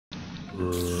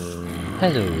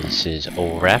Hello, this is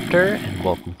Oviraptor, and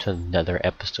welcome to another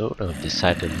episode of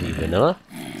Decidedly Vanilla.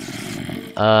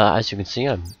 As you can see,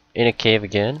 I'm in a cave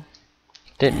again.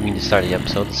 Didn't mean to start the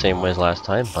episode the same way as last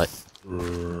time, but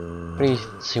when you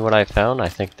see what I found, I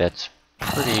think that's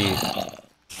pretty,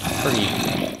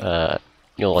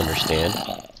 you'll understand.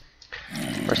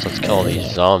 First, let's kill all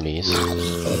these zombies.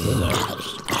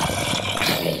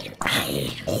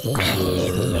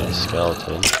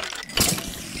 Skeleton.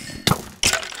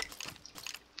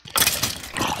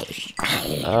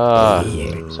 Ah,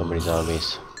 so many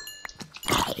zombies.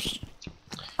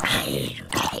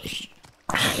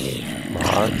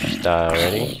 Come on, just die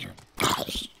already.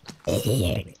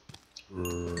 Okay,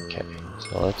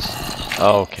 so let's...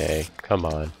 Okay, come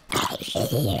on.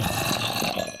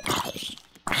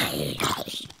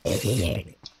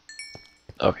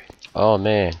 Okay, oh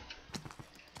man.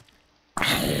 I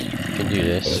can do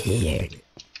this.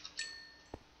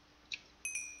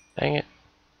 Dang it.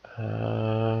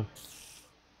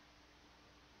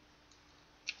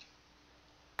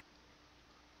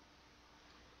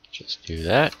 Just do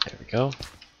that. There we go.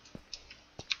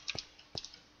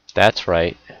 That's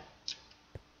right.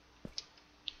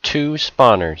 2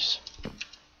 spawners.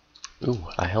 Ooh,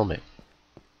 a helmet.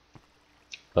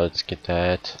 Let's get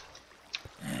that.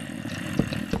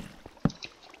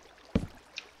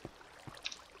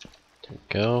 There we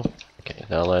go. Okay,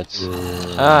 now let's...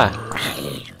 Ah!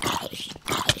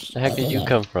 Where the heck did you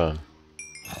come from?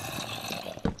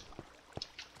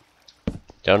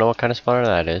 Don't know what kind of spawner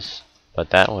that is,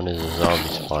 but that one is a zombie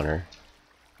spawner.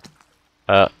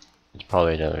 It's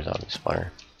probably another zombie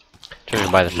spawner.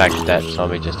 Judging by the fact that that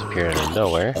zombie just appeared out of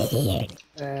nowhere.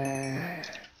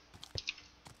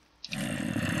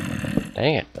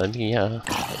 Dang it, let me,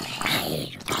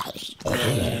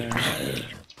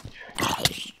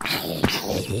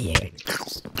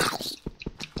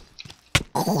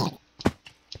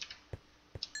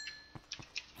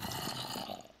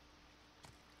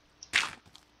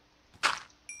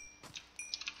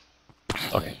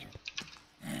 Okay.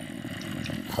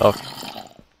 Okay.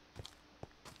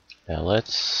 Now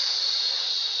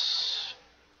let's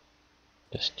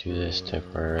just do this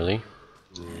temporarily.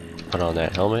 Put on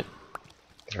that helmet.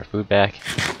 Get our food back.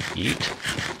 Eat.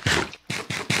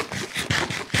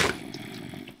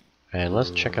 And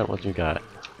let's check out what we got.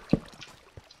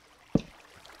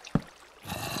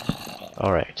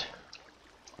 Alright.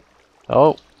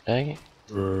 Oh, dang it.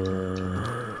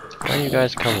 Where are you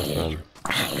guys coming from?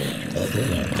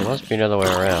 There must be another way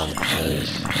around,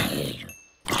 because...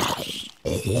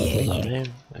 Oh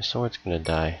man, my sword's gonna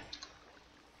die.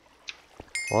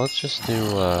 Well, let's just do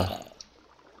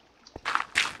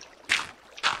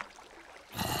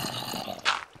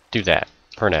that,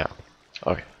 for now.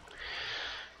 Okay.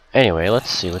 Anyway, let's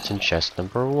see what's in chest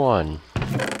number 1.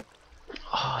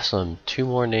 Awesome, 2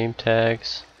 more name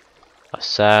tags, a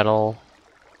saddle,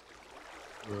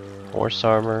 horse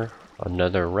armor,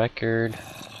 another record,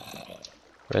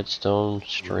 redstone,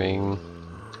 string.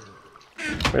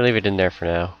 I'm gonna leave it in there for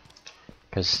now,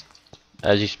 because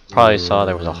as you probably saw,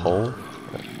 there was a hole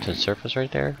to the surface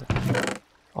right there.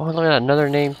 Oh, look at that, another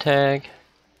name tag,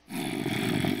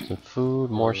 some food,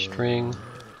 more string.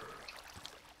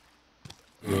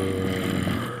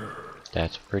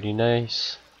 That's pretty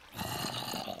nice.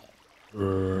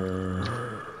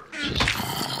 Just,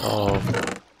 oh,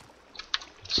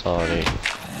 consolidate.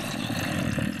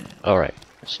 Alright,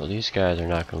 so these guys are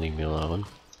not gonna leave me alone.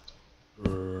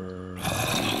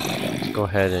 Let's go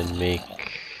ahead and make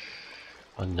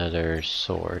another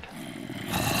sword.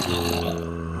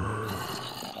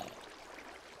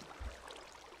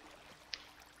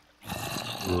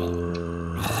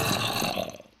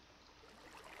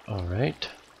 Alright.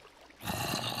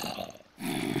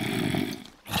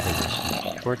 Turn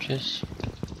some torches.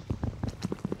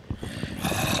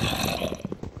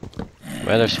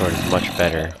 My other sword is much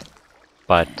better,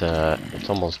 but it's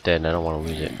almost dead and I don't want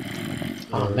to lose it.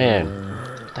 Oh man,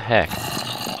 what the heck?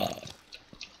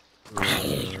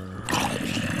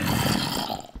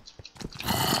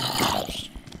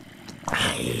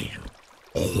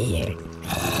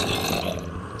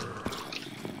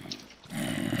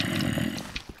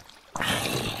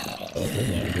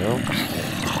 There we go.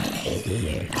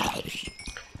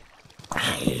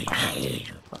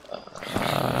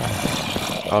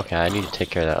 Okay, I need to take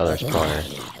care of that other spawner.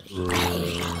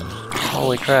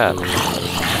 Holy crap.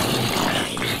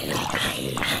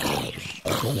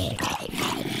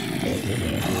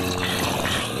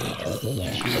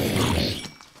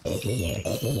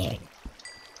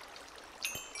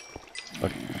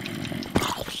 Okay.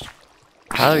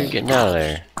 How are you getting out of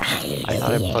there? I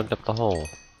thought I plugged up the hole.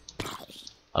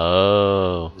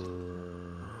 Oh.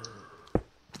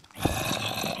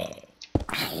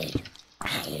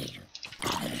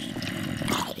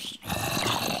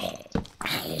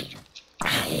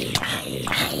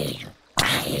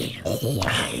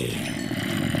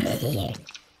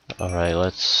 Alright,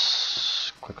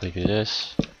 let's quickly do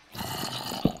this.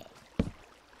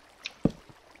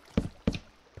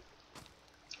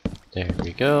 There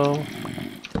we go.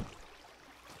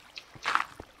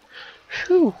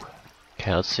 Whew.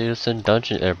 Okay, let's see what's in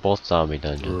dungeon. They're both zombie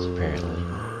dungeons,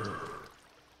 apparently.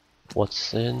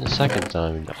 What's in the second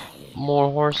zombie?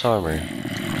 More horse armor.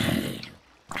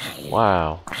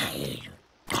 Wow.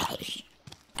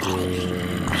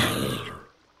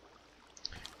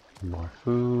 More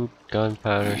food,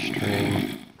 gunpowder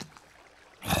string,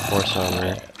 horse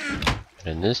armor. And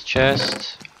in this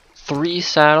chest, 3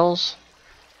 saddles?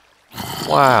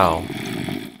 Wow.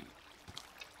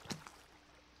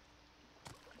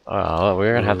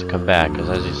 We're gonna have to come back, because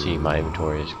as you see, my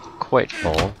inventory is quite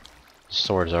full. The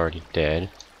sword is already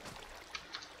dead.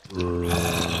 We'll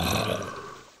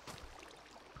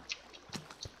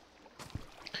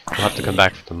have to come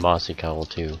back for the mossy cowl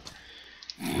too.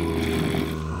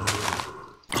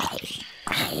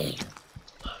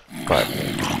 But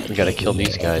we gotta kill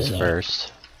these guys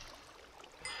first.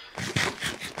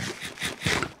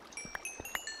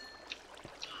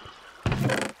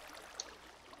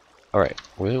 Alright,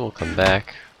 we will come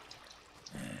back.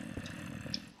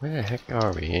 Where the heck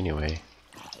are we anyway?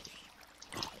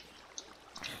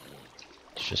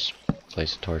 Let's just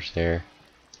place a torch there.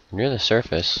 We're near the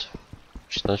surface.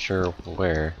 Just not sure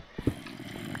where.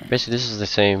 Basically, this is the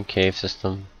same cave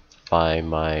system by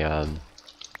my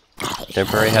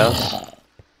temporary house.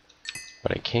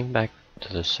 But I came back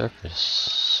to the surface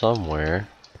somewhere.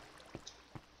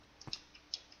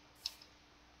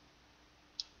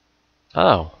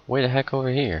 Oh, way the heck over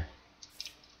here.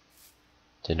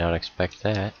 Did not expect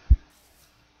that.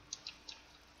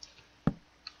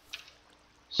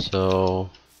 So,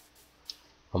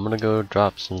 I'm gonna go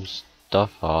drop some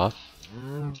stuff off.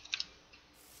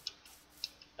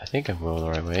 I think I'm going the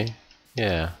right way.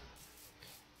 Yeah.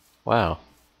 Wow.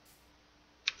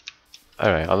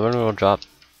 Alright, I'm gonna go drop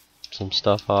some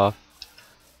stuff off.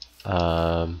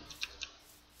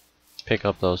 Pick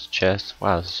up those chests.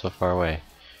 Wow, this is so far away.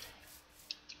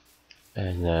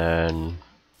 And then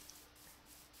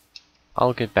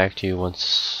I'll get back to you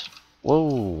once.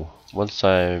 Whoa! Once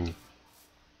I'm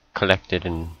collected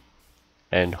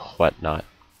and whatnot.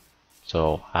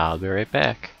 So I'll be right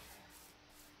back.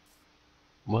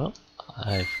 Well,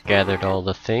 I've gathered all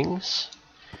the things.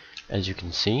 As you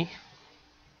can see,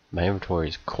 my inventory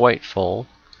is quite full.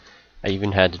 I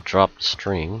even had to drop the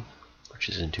string, which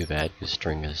isn't too bad because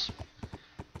string is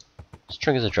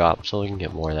a drop, so we can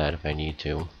get more of that if I need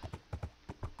to.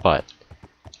 But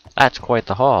that's quite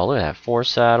the haul. Look at that: 4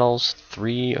 saddles,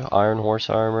 3 iron horse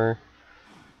armor,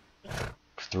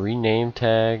 3 name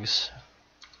tags.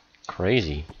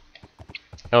 Crazy.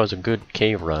 That was a good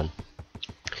cave run.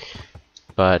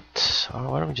 But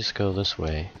why don't we just go this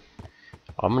way?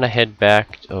 I'm gonna head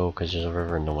back. Oh, because there's a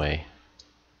river in the way.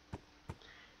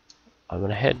 I'm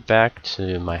gonna head back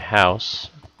to my house,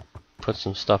 put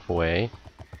some stuff away,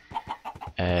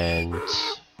 and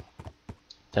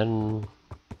then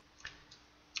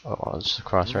I'll just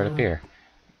cross right up here.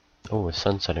 Oh, it's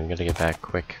sunsetting. I'm gonna get back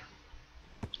quick.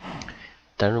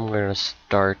 Then I'm gonna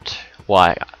start.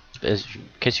 Well, in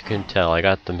case you couldn't tell, I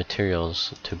got the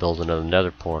materials to build another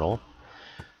nether portal.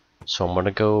 So I'm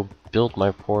gonna go build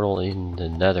my portal in the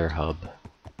nether hub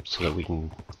so that we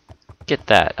can get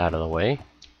that out of the way.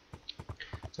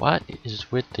 What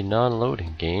is with the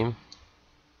non-loading game?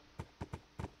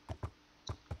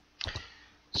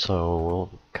 So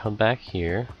we'll come back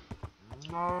here.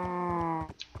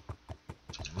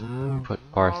 Put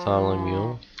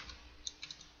Bartholomew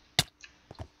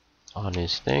on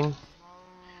his thing.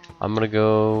 I'm gonna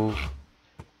go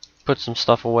put some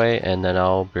stuff away and then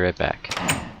I'll be right back.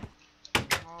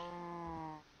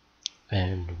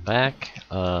 And back.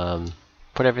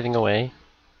 Put everything away.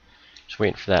 Just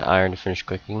waiting for that iron to finish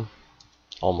cooking.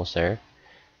 Almost there.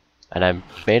 And I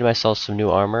made myself some new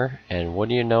armor, and what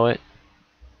do you know it?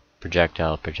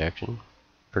 Projectile protection.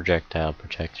 Projectile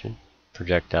protection.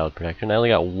 Projectile protection. I only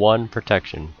got 1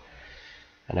 protection.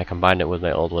 And I combined it with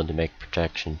my old one to make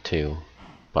protection 2.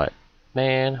 But,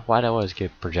 man, why do I always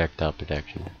get projectile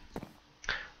protection?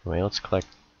 Anyway, let's collect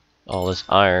all this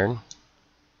iron.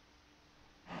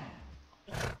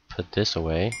 Put this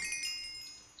away.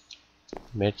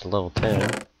 Made it to level 10.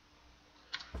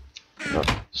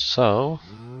 So,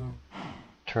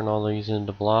 turn all these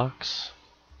into blocks.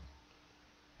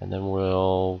 And then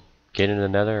we'll get in the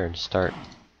nether and start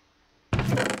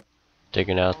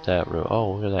digging out that room.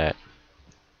 Oh, look at that.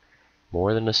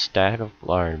 More than a stack of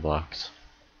iron blocks.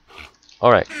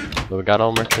 Alright, so we got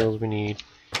all the materials we need.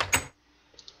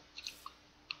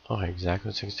 Oh,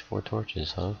 exactly 64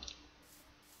 torches, huh?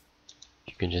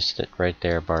 can just sit right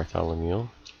there, Bartholomew.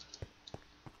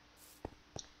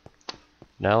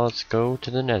 Now let's go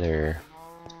to the nether.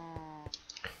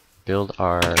 Build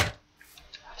our... I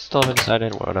still haven't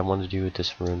decided what I want to do with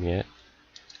this room yet.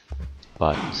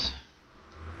 But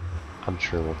I'm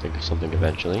sure we'll think of something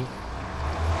eventually.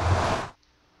 I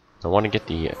want to get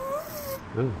the...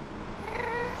 Ooh.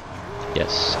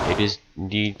 Yes, it is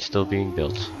indeed still being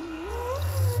built.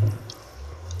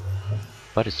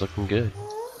 But it's looking good.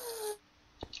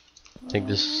 I think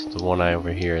this is the one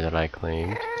over here that I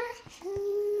claimed.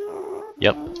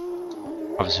 Yep.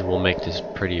 Obviously we'll make this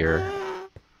prettier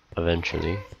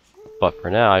eventually. But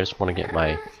for now I just want to get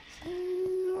my...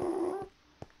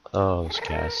 Oh, it's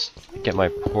cast. Get my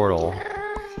portal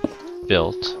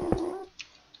built.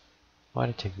 Why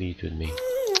did I take these with me?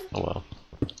 Oh well.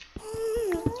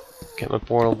 Get my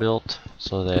portal built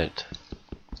so that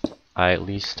I at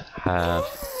least have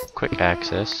quick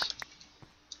access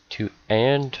to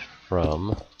and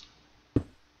from,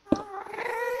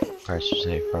 or I should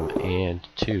say from and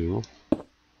to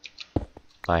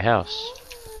my house.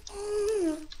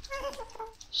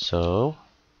 So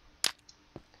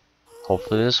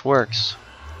hopefully this works.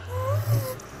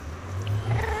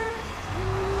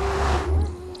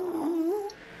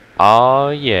 Oh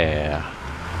yeah.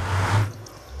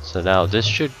 So now this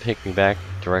should pick me back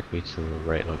directly to the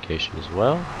right location as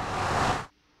well.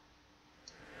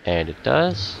 And it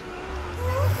does.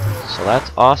 So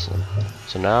that's awesome.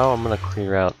 So now I'm gonna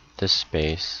clear out this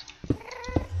space.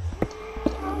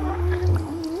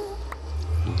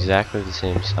 Exactly the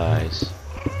same size.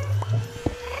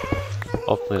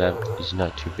 Hopefully that is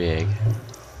not too big.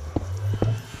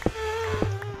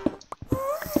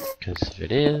 Because if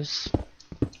it is,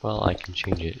 well, I can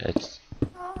change it.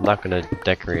 I'm not gonna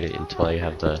decorate it until I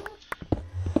have the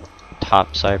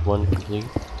top side one complete.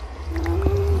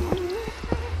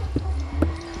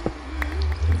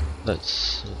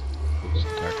 Let's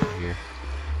start over here.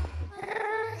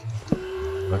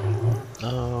 Okay.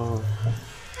 Oh,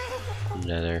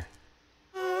 nether.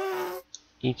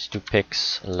 Eats two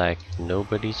picks like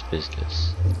nobody's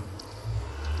business.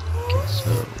 Okay,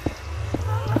 so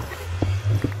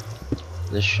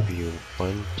this should be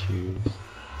 1, 2.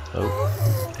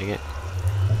 Oh, dang it!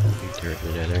 Dirt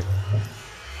in the nether.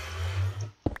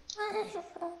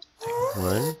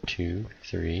 1, 2,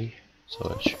 3. So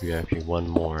it should be actually one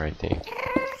more, I think.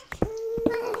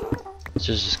 This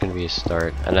is just gonna be a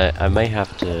start, and I may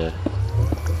have to.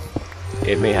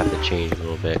 It may have to change a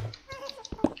little bit,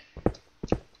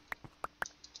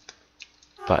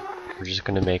 but we're just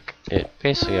gonna make it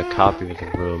basically a copy of the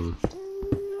room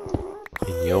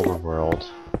in the overworld,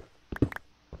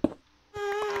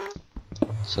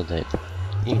 so that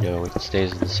it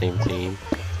stays in the same theme.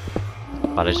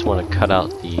 But I just want to cut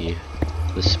out the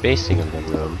spacing of the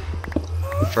room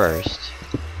first.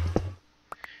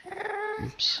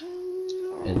 Oops.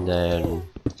 And then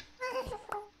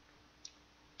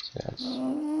so that's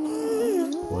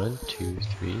 1, 2,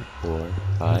 3, 4,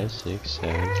 5, 6,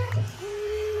 7,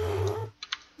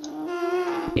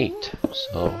 8.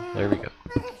 So there we go.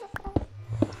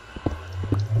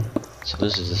 So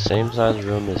this is the same size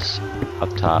room as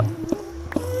up top.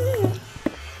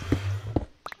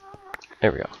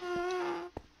 There we go.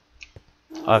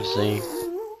 Obviously,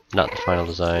 not the final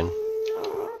design.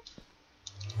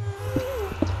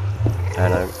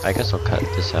 And I guess I'll cut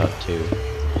this out too.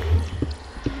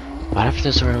 But after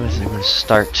this room, I think I'm going to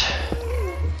start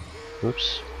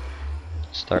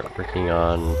working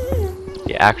on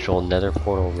the actual nether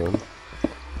portal room.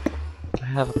 I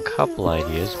have a couple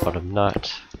ideas, but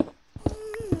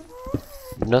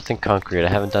nothing concrete. I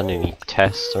haven't done any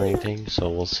tests or anything, so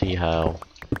we'll see how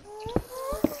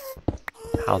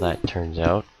that turns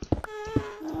out.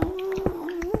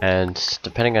 And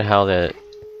depending on how the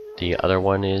other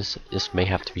one is, this may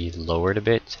have to be lowered a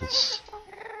bit since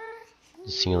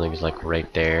the ceiling is like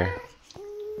right there.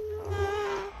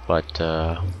 But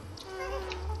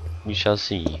we shall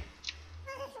see.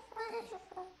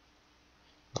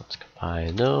 Let's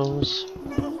combine those.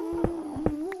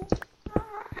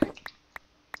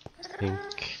 I think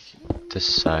this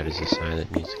side is the side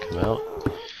that needs to come out.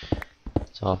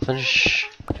 So I'll finish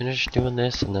doing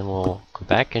this, and then we'll go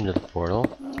back into the portal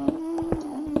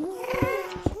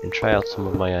and try out some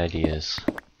of my ideas.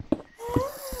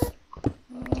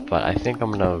 But I think I'm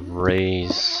gonna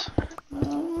raise.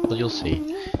 Well, you'll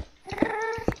see.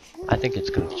 I think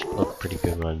it's gonna look pretty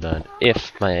good when I'm done,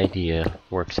 if my idea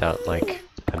works out like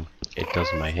it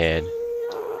does in my head.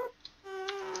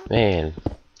 Man,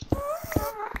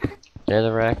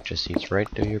 netherrack just eats right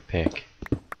through your pick.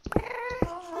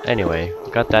 Anyway,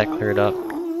 got that cleared up.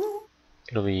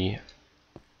 It'll be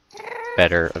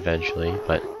better eventually,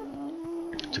 but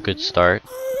it's a good start.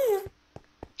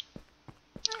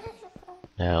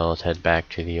 Now let's head back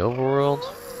to the overworld.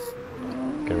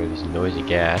 Get rid of these noisy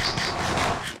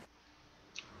ghasts.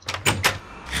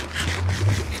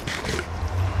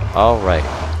 Alright.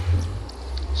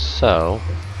 So,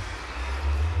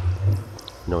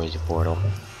 noisy portal.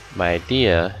 My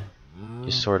idea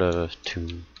is sort of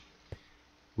to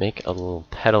make a little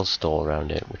pedestal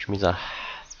around it, which means I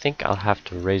think I'll have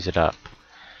to raise it up.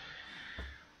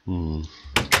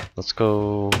 Let's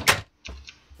go.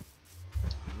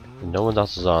 No one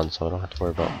else is on, so I don't have to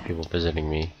worry about people visiting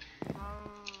me.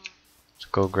 Let's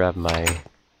go grab my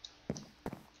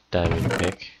diamond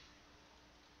pick.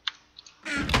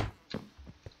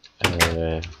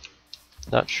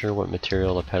 Not sure what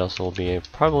material the pedestal will be.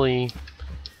 Probably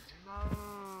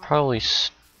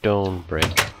stone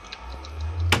brick.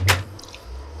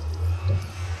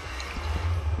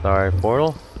 Alright,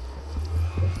 portal.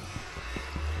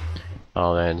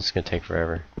 Oh man, this is gonna take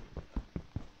forever.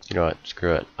 You know what?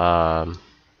 Screw it.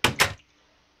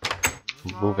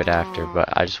 Move it after,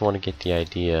 but I just want to get the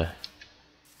idea.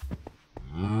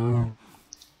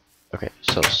 Okay,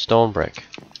 so stone brick.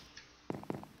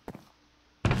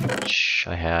 Which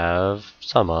I have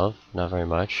some of, not very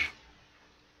much.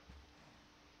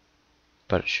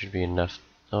 But it should be enough.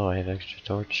 Oh, I have extra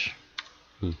torch.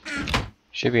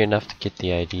 Should be enough to get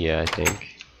the idea, I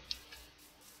think.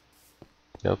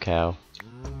 No cow.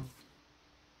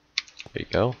 There you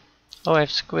go. Oh, I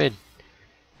have squid.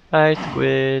 Hi,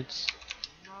 squids.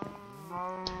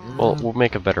 Well, we'll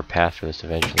make a better path for this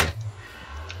eventually.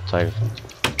 So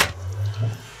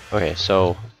okay,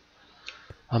 so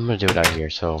I'm gonna do it out here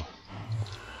so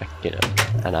I can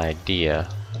get an idea.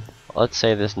 Let's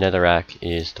say this netherrack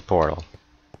is the portal.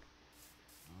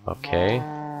 Okay.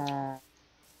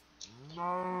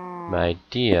 My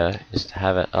idea is to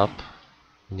have it up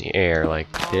in the air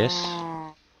like this.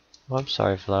 Oh, I'm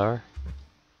sorry, flower.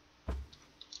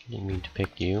 Didn't mean to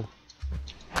pick you.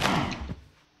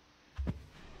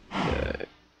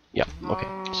 Yeah, okay.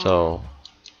 So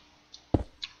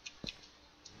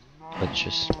let's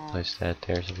just place that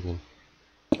there so we can.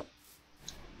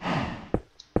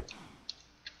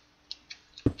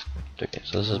 Okay,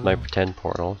 so this is my pretend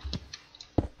portal.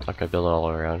 I'm not gonna build it all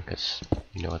the way around because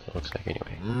you know what that looks like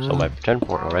anyway. So my pretend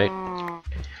portal, right?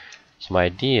 So my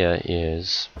idea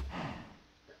is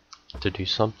to do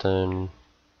something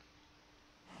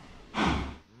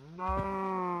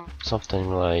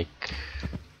like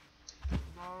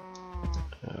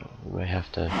we might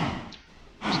have to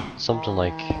something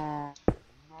like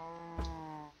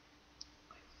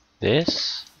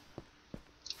this,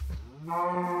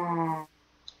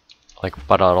 like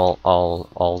but on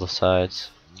all the sides,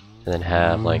 and then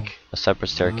have like a separate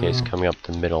staircase coming up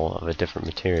the middle of a different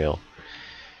material.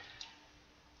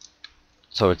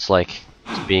 So it's like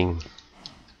it's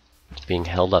being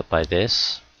held up by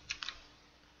this.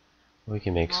 We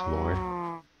can make some more.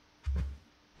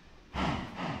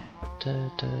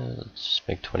 Let's just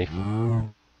make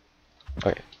 24.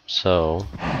 Okay, so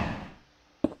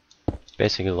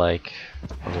basically like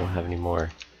I don't have any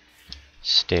more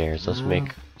stairs. Let's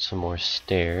make some more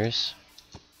stairs.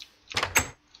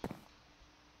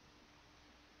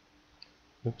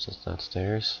 Oops, that's not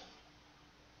stairs.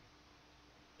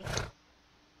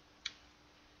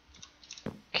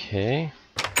 Okay.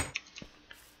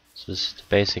 So this is the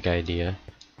basic idea.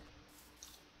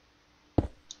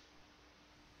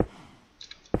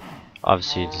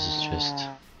 Obviously this is just,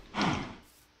 I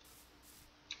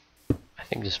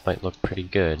think this might look pretty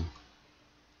good.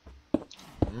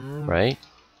 Right?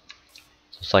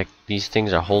 So it's like these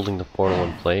things are holding the portal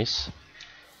in place.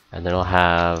 And then I'll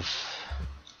have,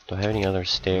 do I have any other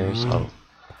stairs? Oh,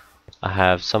 I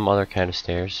have some other kind of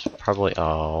stairs. Probably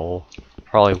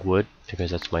wood,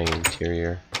 because that's my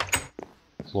interior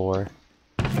floor.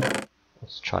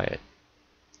 Let's try it.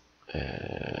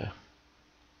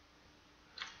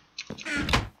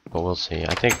 But we'll see.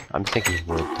 I'm thinking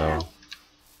wood though.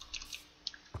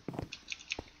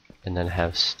 And then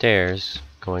have stairs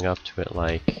going up to it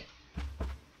like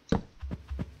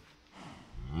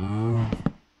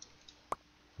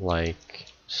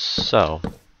so.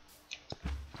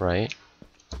 Right?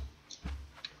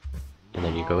 And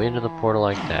then you go into the portal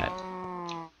like that.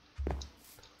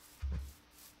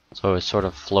 So it's sort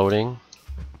of floating.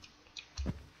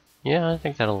 Yeah, I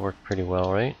think that'll work pretty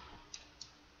well, right?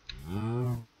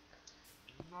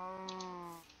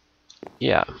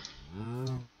 Yeah.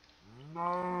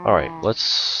 Alright, let's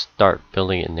start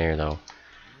building it in there though.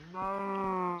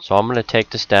 So I'm gonna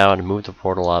take this down and move the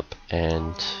portal up,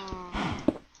 and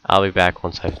I'll be back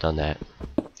once I've done that.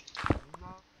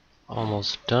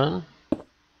 Almost done.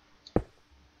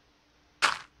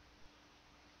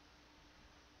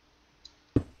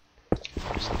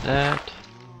 that,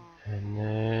 and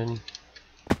then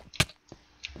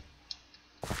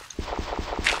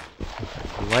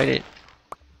light it.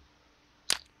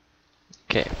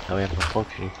 Okay, now we have a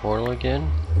functioning portal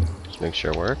again. Just make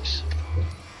sure it works.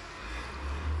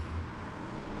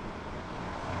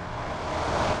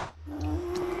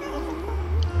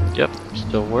 Yep,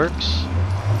 still works.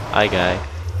 Hi, guy.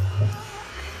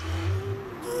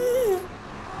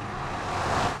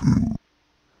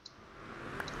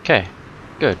 Okay,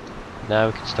 good. Now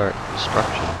we can start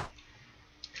construction.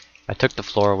 I took the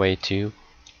floor away too,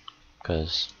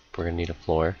 because we're gonna need a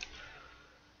floor.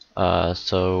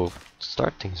 So to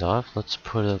start things off, let's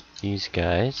put up these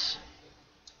guys.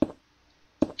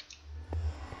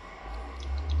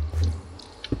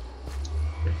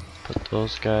 Put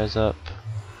those guys up.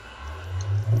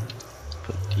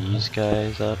 Put these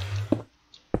guys up.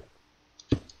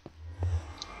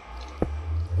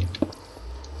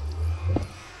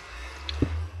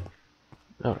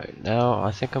 Alright, now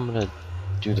I think I'm gonna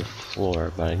do the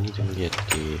floor, but I need to get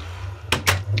the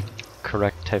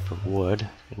correct type of wood,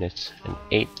 and it's an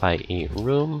 8x8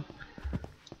 room,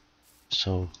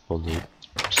 so we'll need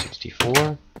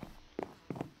 64.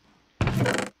 We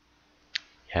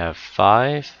have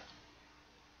 5.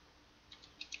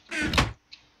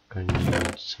 Gonna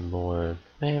need some more.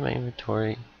 Man, my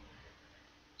inventory,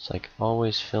 it's like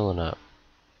always filling up.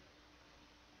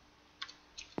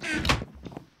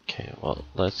 Okay, well,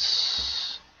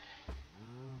 let's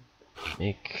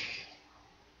make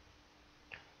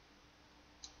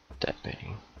that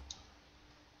many.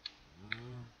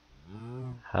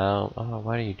 How? Oh,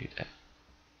 why do you do that?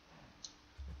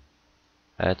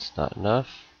 That's not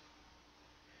enough.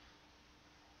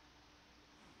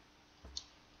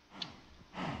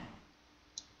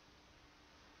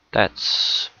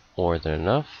 That's more than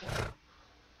enough.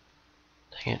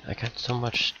 Dang it, I got so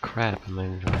much crap in my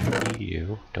inventory. Don't need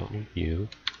you. Don't need you.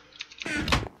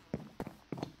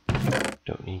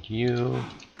 Don't need you.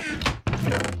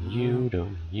 Don't need you.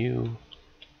 Don't need you.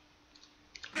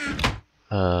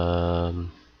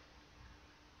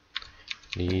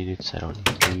 Leads. I don't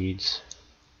need leads.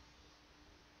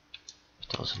 Put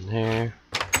those in there.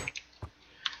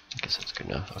 I guess that's good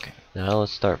enough. Okay, now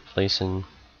let's start placing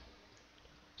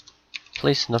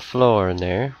the floor in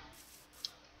there.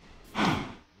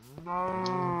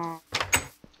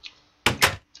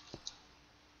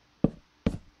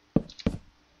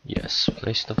 Yes,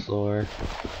 place the floor.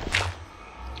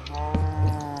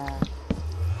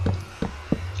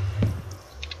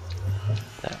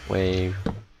 That way,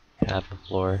 we have the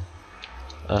floor.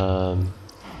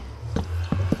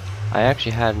 I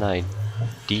actually had an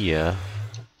idea.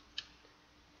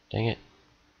 Dang it.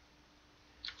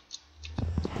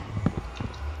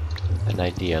 An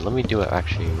idea. Let me do it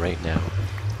actually right now.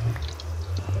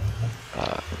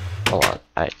 Hold on.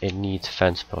 It needs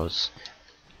fence posts.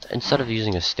 Instead of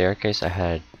using a staircase, I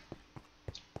had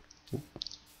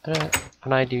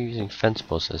an idea using fence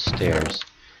posts as stairs.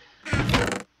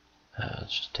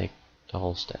 Let's just take the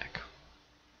whole stack.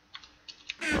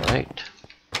 Alright.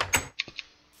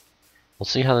 We'll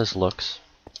see how this looks.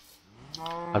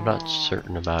 I'm not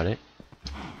certain about it.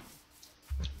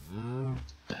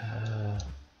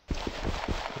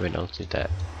 Wait, no, let's do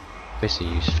that.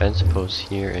 Basically use fence posts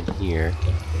here and here.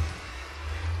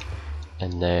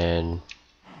 And then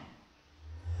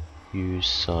use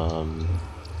some...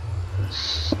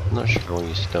 I'm not sure we'll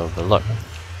use stone, but look.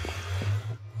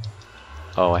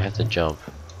 Oh, I have to jump.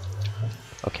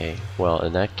 Okay, well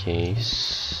in that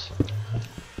case,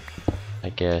 I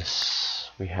guess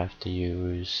we have to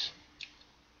use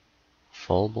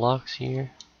full blocks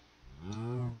here.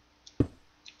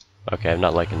 Okay, I'm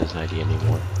not liking this idea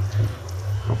anymore.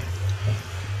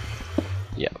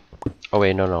 Yeah. Oh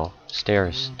wait, no.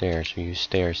 Stairs. We use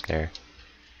stairs there.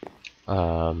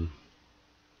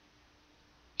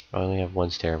 I only have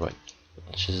one stair, but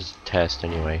let's just test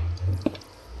anyway.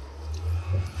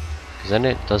 Because then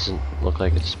it doesn't look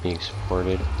like it's being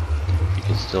supported. You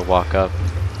can still walk up.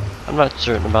 I'm not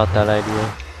certain about that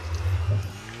idea.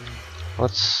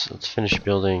 Let's finish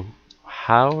building.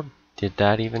 How did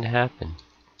that even happen?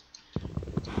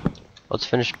 Let's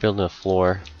finish building a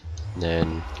floor, and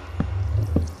then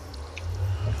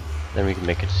we can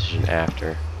make a decision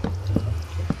after.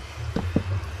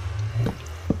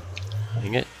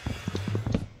 Dang it.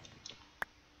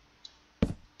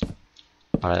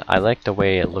 I like the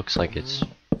way it looks like it's,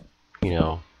 you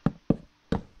know,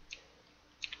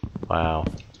 wow,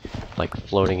 like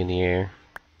floating in the air.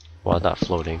 Well, not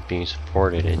floating, being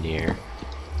supported in the air.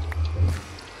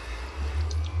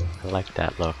 I like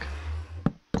that look.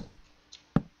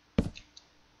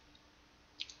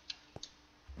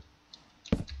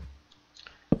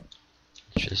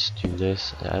 just do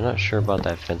this. I'm not sure about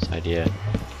that fence idea.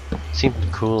 It seemed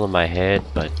cool in my head,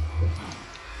 but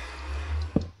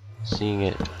seeing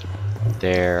it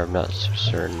there, I'm not so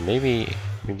certain. Maybe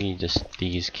just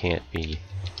these can't be.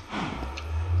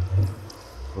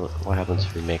 What happens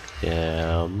if we make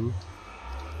them?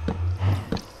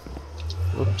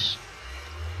 Whoops.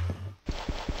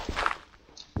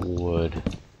 Wood.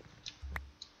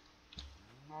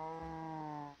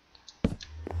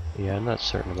 Yeah, I'm not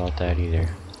certain about that either.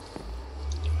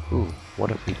 Ooh,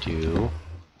 what if we do?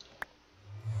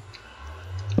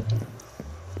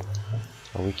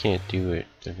 Oh, we can't do it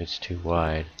if it's too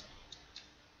wide.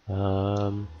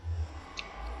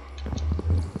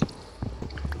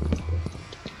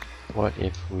 What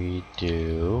if we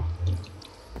do?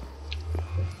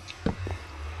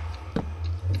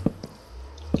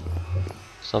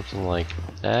 Something like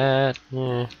that?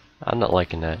 I'm not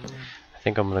liking that. I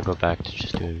think I'm gonna go back to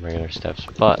just doing regular steps,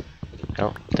 but I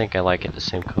don't think I like it the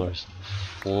same color as the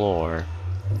floor.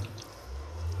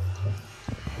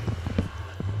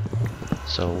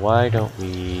 So why don't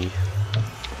we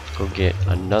go get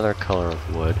another color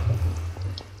of wood?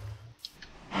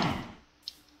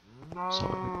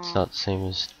 So it's not the same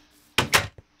as.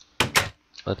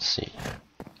 Let's see.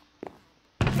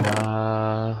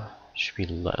 Should be.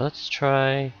 Let's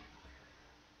try.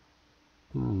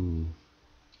 You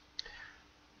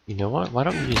know what? Why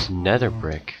don't we use nether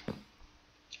brick?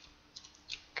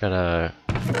 Gotta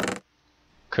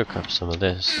cook up some of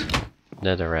this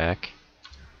netherrack.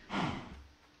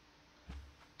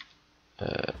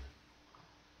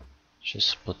 Just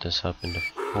split this up into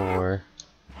 4.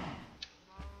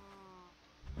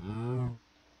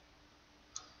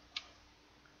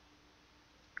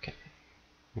 Okay,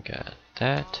 we got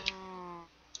that.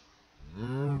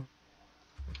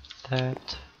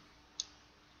 That.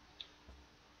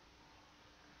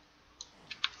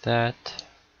 That.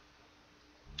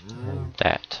 And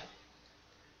that.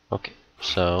 Okay,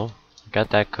 so got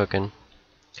that cooking.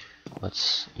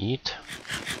 Let's eat.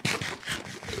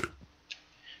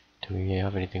 Do we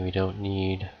have anything we don't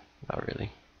need? Not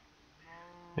really.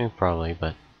 Maybe probably,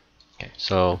 but okay.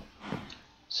 So,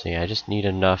 see, I just need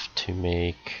enough to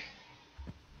make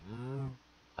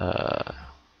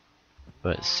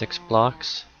but 6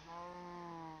 blocks.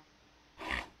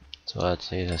 So let's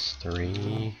say that's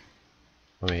 3.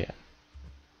 Oh yeah.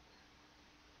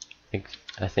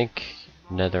 I think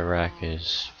netherrack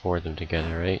is 4 of them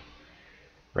together, right?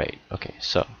 Right. Okay.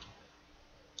 So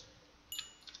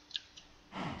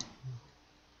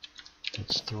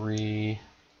that's 3,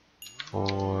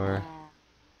 4.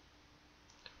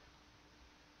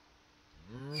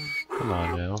 Come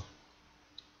on now.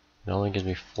 It only gives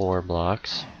me 4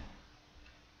 blocks.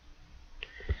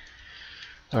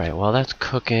 Alright, while that's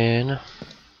cooking,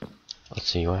 let's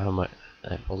see, how much?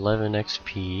 I have 11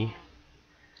 XP.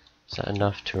 Is that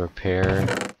enough to repair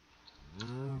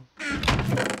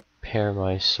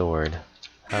my sword?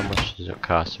 How much does it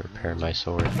cost to repair my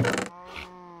sword?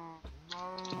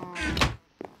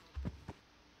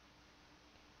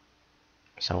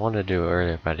 So I wanted to do it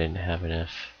earlier, but I didn't have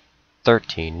enough.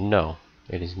 13. No,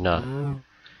 it is not. So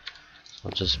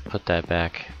I'll just put that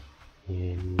back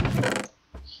in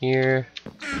here.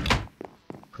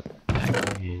 Put it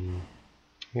back in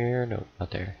here. No,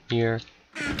 not there. Here.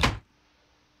 It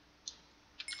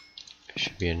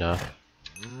should be enough.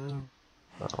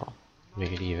 Oh,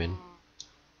 make it even.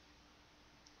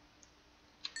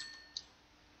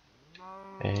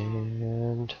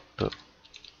 And boom.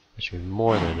 That should be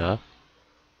more than enough.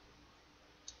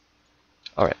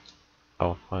 Alright.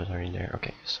 Oh, I was already there.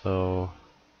 Okay, so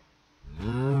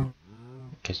it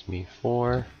gives me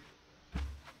 4.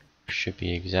 Should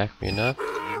be exactly enough.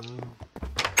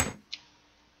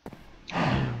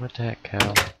 What the heck,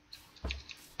 cow?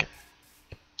 Okay.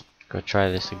 Go try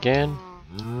this again.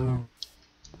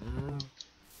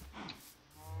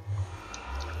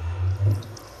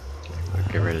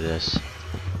 Get rid of this.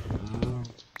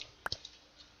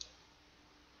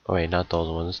 Oh wait, not those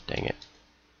ones. Dang it.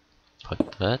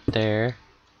 Put that there.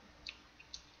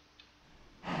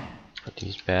 Put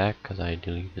these back because I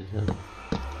deleted them.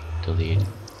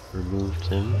 Removed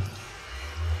them.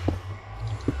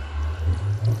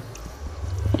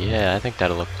 Yeah, I think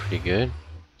that'll look pretty good.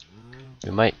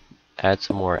 We might add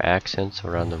some more accents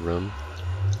around the room.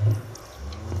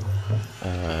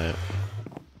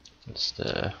 What's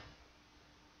the...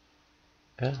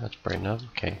 Yeah, that's bright enough.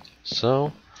 Okay,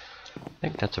 so I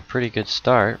think that's a pretty good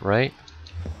start, right?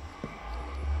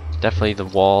 Definitely the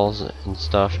walls and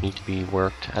stuff need to be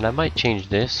worked, and I might change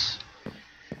this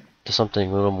to something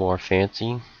a little more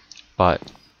fancy,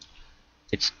 but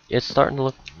it's starting to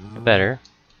look better.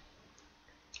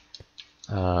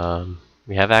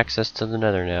 We have access to the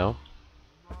nether now.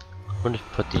 I'm gonna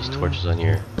put these torches on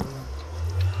here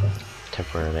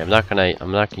temporarily. I'm not gonna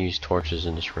use torches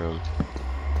in this room,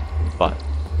 but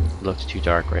it looks too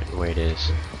dark right the way it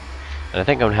is. And I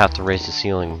think I'm gonna have to raise the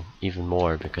ceiling even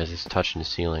more because it's touching the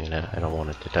ceiling, and I don't want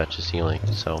it to touch the ceiling.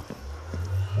 So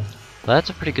well, that's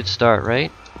a pretty good start,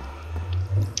 right?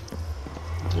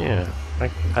 Yeah,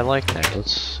 I like that.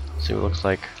 Let's see what it looks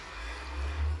like.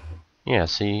 Yeah,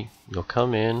 see, you'll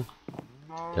come in,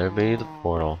 there'll be the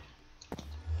portal.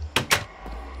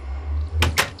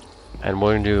 And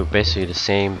we're gonna do basically the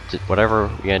same, whatever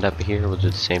we end up here, we'll do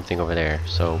the same thing over there.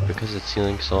 So because the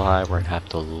ceiling's so high, we're gonna have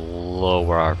to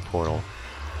lower our portal.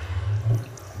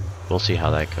 We'll see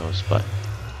how that goes, but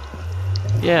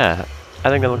yeah, I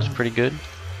think that looks pretty good.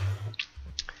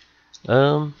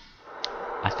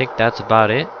 I think that's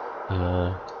about it.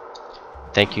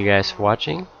 Thank you guys for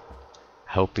watching.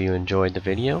 Hope you enjoyed the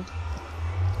video.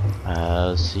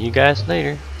 See you guys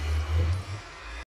later.